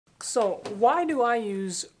So why do I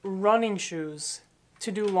use running shoes to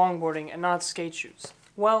do longboarding and not skate shoes?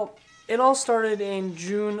 Well, it all started in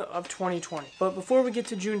June of 2020. But before we get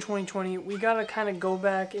to June 2020, we gotta kind of go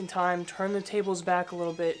back in time, turn the tables back a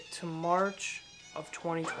little bit to March of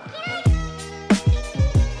 2020.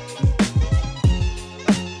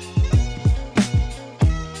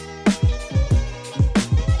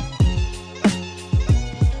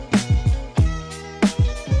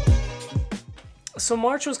 So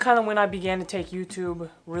March was kind of when I began to take YouTube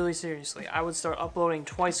really seriously. I would start uploading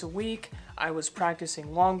twice a week. I was practicing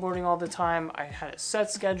longboarding all the time. I had a set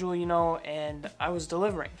schedule, you know, and I was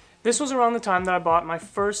delivering. This was around the time that I bought my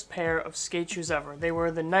first pair of skate shoes ever. They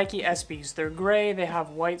were the Nike SBs. They're gray, they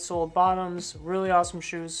have white soled bottoms, really awesome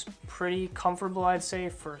shoes. Pretty comfortable, I'd say,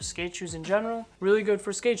 for skate shoes in general. Really good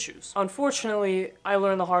for skate shoes. Unfortunately, I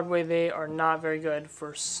learned the hard way they are not very good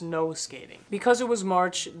for snow skating. Because it was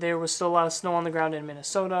March, there was still a lot of snow on the ground in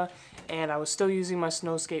Minnesota, and I was still using my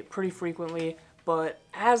snow skate pretty frequently. But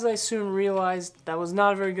as I soon realized, that was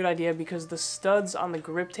not a very good idea because the studs on the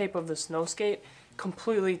grip tape of the snow skate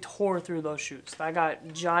completely tore through those shoes. I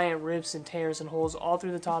got giant rips and tears and holes all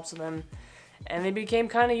through the tops of them, and they became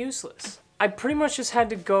kind of useless. I pretty much just had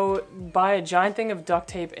to go buy a giant thing of duct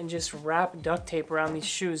tape and just wrap duct tape around these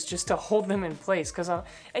shoes just to hold them in place. And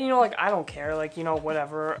you know, like, I don't care, like, you know,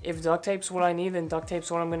 whatever. If duct tape's what I need, then duct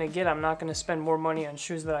tape's what I'm gonna get. I'm not gonna spend more money on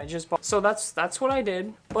shoes that I just bought. So that's what I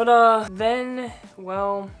did. But then,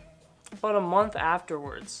 well, about a month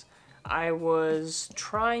afterwards, I was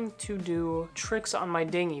trying to do tricks on my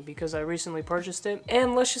dinghy because I recently purchased it,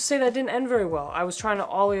 and let's just say that didn't end very well. I was trying to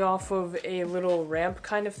ollie off of a little ramp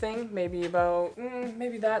kind of thing, maybe about,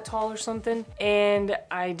 maybe that tall or something, and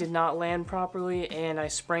I did not land properly and I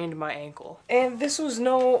sprained my ankle. And this was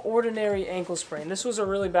no ordinary ankle sprain. This was a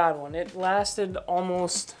really bad one. It lasted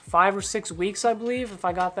almost 5 or 6 weeks, I believe, if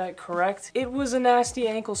I got that correct. It was a nasty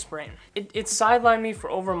ankle sprain. It sidelined me for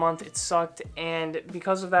over a month. It sucked, and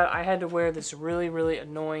because of that, I had to wear this really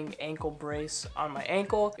annoying ankle brace on my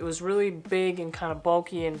ankle. It was really big and kind of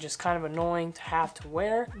bulky and just kind of annoying to have to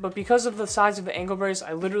wear. But because of the size of the ankle brace,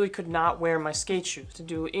 I literally could not wear my skate shoes to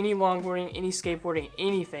do any longboarding, any skateboarding,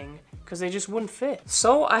 anything, because they just wouldn't fit.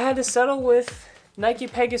 So I had to settle with Nike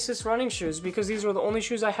Pegasus running shoes because these were the only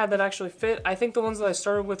shoes I had that actually fit. I think the ones that I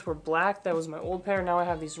started with were black. That was my old pair. Now I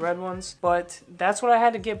have these red ones. But that's what I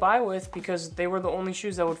had to get by with because they were the only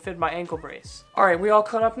shoes that would fit my ankle brace. Alright, we all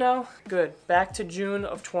caught up now? Good. Back to June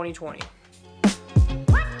of 2020.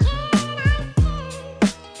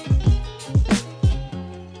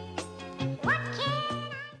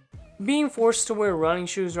 Being forced to wear running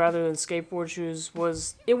shoes rather than skateboard shoes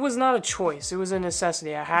was not a choice. It was a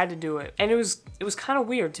necessity. I had to do it. And it was kind of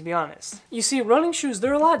weird, to be honest. You see, running shoes,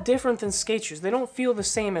 they're a lot different than skate shoes. They don't feel the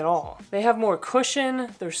same at all. They have more cushion,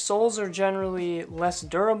 their soles are generally less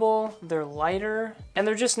durable, they're lighter, and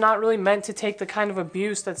they're just not really meant to take the kind of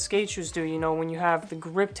abuse that skate shoes do. You know, when you have the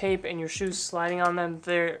grip tape and your shoes sliding on them,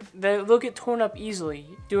 they'll get torn up easily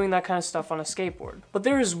doing that kind of stuff on a skateboard. But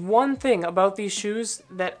there is one thing about these shoes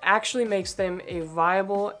that actually makes them a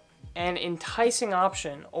viable and enticing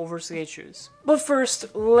option over skate shoes. But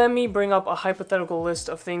first, let me bring up a hypothetical list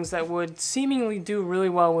of things that would seemingly do really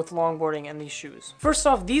well with longboarding and these shoes. First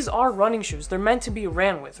off, these are running shoes. They're meant to be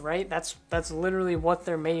ran with, right? That's literally what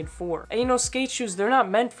they're made for. And you know, skate shoes, they're not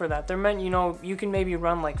meant for that. They're meant, you know, you can maybe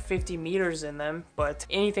run like 50 meters in them, but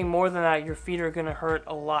anything more than that, your feet are gonna hurt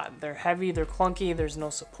a lot. They're heavy, they're clunky, there's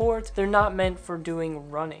no support. They're not meant for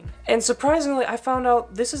doing running. And surprisingly, I found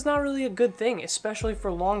out this is not really a good thing, especially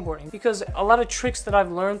for longboarding, because a lot of tricks that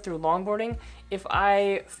I've learned through longboarding, if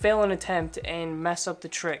I fail an attempt and mess up the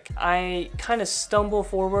trick, I kind of stumble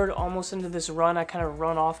forward almost into this run. I kind of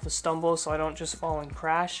run off the stumble so I don't just fall and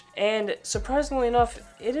crash. And surprisingly enough,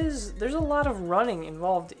 there's a lot of running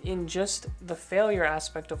involved in just the failure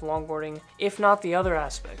aspect of longboarding, if not the other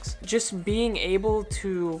aspects. Just being able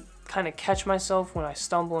to kind of catch myself when I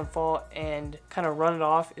stumble and fall and kind of run it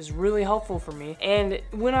off is really helpful for me. And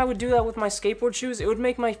when I would do that with my skateboard shoes, it would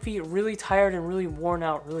make my feet really tired and really worn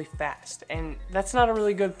out really fast. And that's not a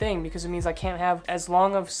really good thing because it means I can't have as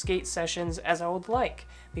long of skate sessions as I would like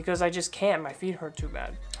because I just can't. My feet hurt too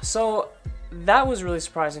bad. So that was really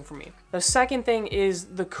surprising for me. The second thing is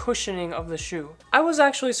the cushioning of the shoe. I was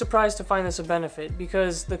actually surprised to find this a benefit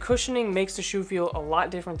because the cushioning makes the shoe feel a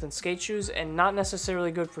lot different than skate shoes and not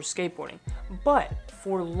necessarily good for skateboarding. But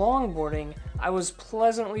for longboarding, I was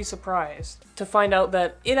pleasantly surprised to find out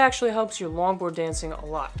that it actually helps your longboard dancing a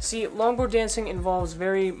lot. See, longboard dancing involves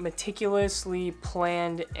very meticulously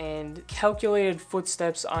planned and calculated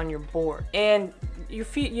footsteps on your board. And your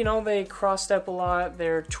feet, you know, they cross step a lot,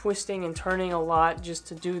 they're twisting and turning a lot just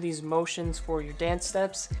to do these motions for your dance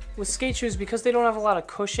steps. With skate shoes, because they don't have a lot of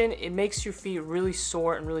cushion, it makes your feet really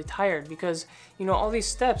sore and really tired because, you know, all these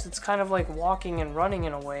steps, it's kind of like walking and running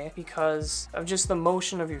in a way because of just the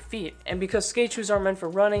motion of your feet. And because skate shoes aren't meant for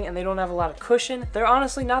running and they don't have a lot of cushion, they're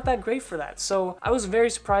honestly not that great for that. So I was very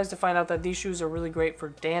surprised to find out that these shoes are really great for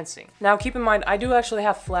dancing. Now keep in mind, I do actually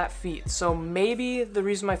have flat feet, so maybe the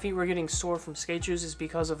reason my feet were getting sore from skate shoes is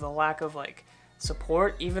because of the lack of like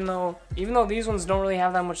support, even though these ones don't really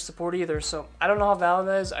have that much support either. So I don't know how valid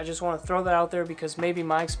that is. I just want to throw that out there because maybe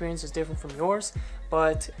my experience is different from yours,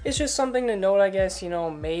 but it's just something to note, I guess. You know,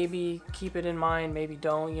 maybe keep it in mind, maybe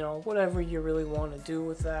don't, you know, whatever you really want to do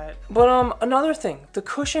with that. But another thing, the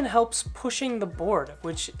cushion helps pushing the board,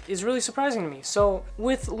 which is really surprising to me. So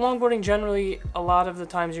with longboarding, generally a lot of the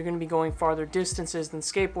times you're going to be going farther distances than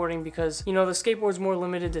skateboarding because, you know, the skateboard's more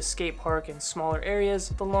limited to skate park and smaller areas.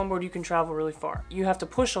 The longboard, you can travel really far. You have to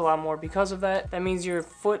push a lot more because of that. That means your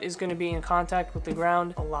foot is going to be in contact with the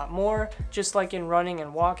ground a lot more, just like in running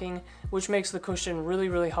and walking, which makes the cushion really,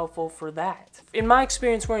 really helpful for that. In my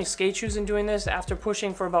experience wearing skate shoes and doing this, after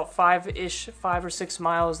pushing for about 5 or 6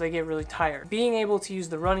 miles, they get really tired. Being able to use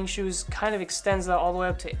the running shoes kind of extends that all the way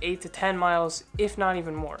up to 8 to 10 miles, if not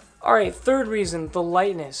even more. Alright, third reason, the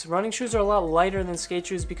lightness. Running shoes are a lot lighter than skate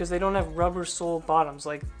shoes because they don't have rubber sole bottoms.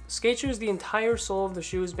 Like skate shoes, the entire sole of the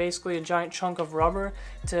shoe is basically a giant chunk of rubber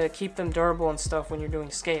to keep them durable and stuff when you're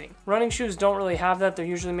doing skating. Running shoes don't really have that. They're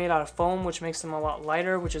usually made out of foam, which makes them a lot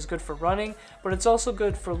lighter, which is good for running, but it's also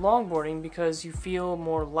good for longboarding because you feel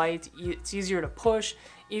more light. It's easier to push,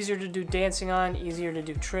 easier to do dancing on, easier to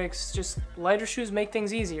do tricks. Just lighter shoes make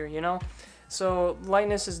things easier, you know? So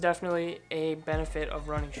lightness is definitely a benefit of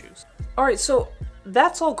running shoes. Alright, so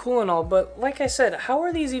that's all cool and all, but like I said, how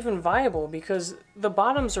are these even viable? Because the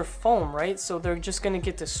bottoms are foam, right? So they're just going to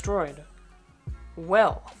get destroyed.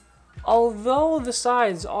 Well, although the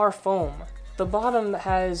sides are foam, the bottom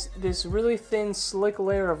has this really thin, slick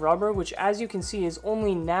layer of rubber, which as you can see is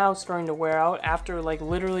only now starting to wear out after like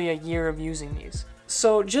literally a year of using these.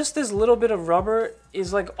 So just this little bit of rubber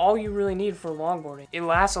is like all you really need for longboarding. It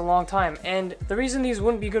lasts a long time, and the reason these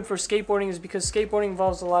wouldn't be good for skateboarding is because skateboarding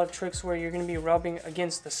involves a lot of tricks where you're going to be rubbing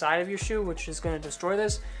against the side of your shoe, which is going to destroy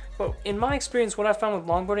this. But in my experience, what I found with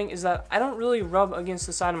longboarding is that I don't really rub against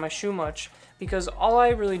the side of my shoe much because all I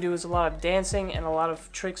really do is a lot of dancing and a lot of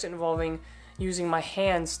tricks involving using my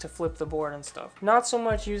hands to flip the board and stuff. Not so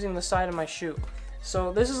much using the side of my shoe.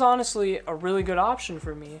 So this is honestly a really good option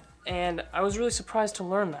for me, and I was really surprised to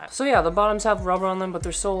learn that. So yeah, the bottoms have rubber on them, but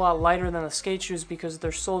they're still a lot lighter than the skate shoes because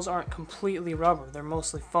their soles aren't completely rubber. They're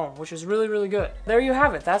mostly foam, which is really, really good. There you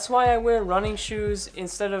have it. That's why I wear running shoes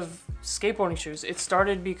instead of skateboarding shoes. It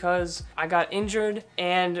started because I got injured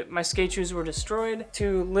and my skate shoes were destroyed,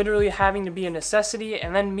 to literally having to be a necessity,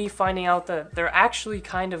 and then me finding out that they're actually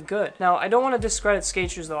kind of good. Now, I don't want to discredit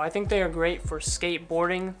skate shoes though. I think they are great for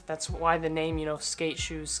skateboarding. That's why the name, you know, skate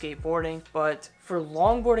shoes, skateboarding. But for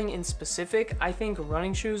longboarding in specific, I think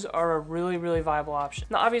running shoes are a really, really viable option.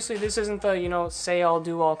 Now, obviously, this isn't the, you know, say all,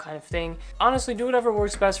 do all kind of thing. Honestly, do whatever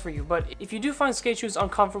works best for you. But if you do find skate shoes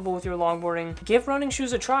uncomfortable with your longboarding, give running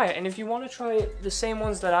shoes a try. And if you want to try the same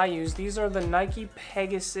ones that I use, these are the Nike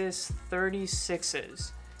Pegasus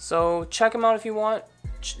 36s. So check them out if you want.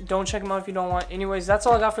 Don't check them out if you don't want. Anyways, that's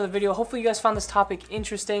all I got for the video. Hopefully you guys found this topic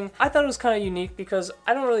interesting. I thought it was kind of unique because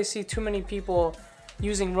I don't really see too many people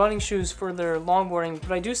using running shoes for their longboarding,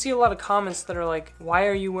 but I do see a lot of comments that are like, why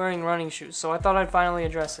are you wearing running shoes? So I thought I'd finally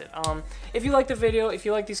address it. If you like the video, if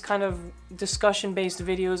you like these kind of discussion-based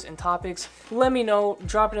videos and topics, let me know,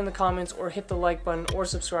 drop it in the comments, or hit the like button, or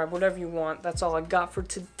subscribe, whatever you want. That's all I got for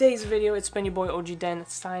today's video. It's been your boy Ogden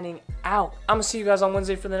signing out. I'm gonna see you guys on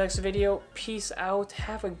Wednesday for the next video. Peace out.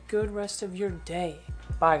 Have a good rest of your day.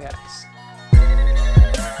 Bye, guys.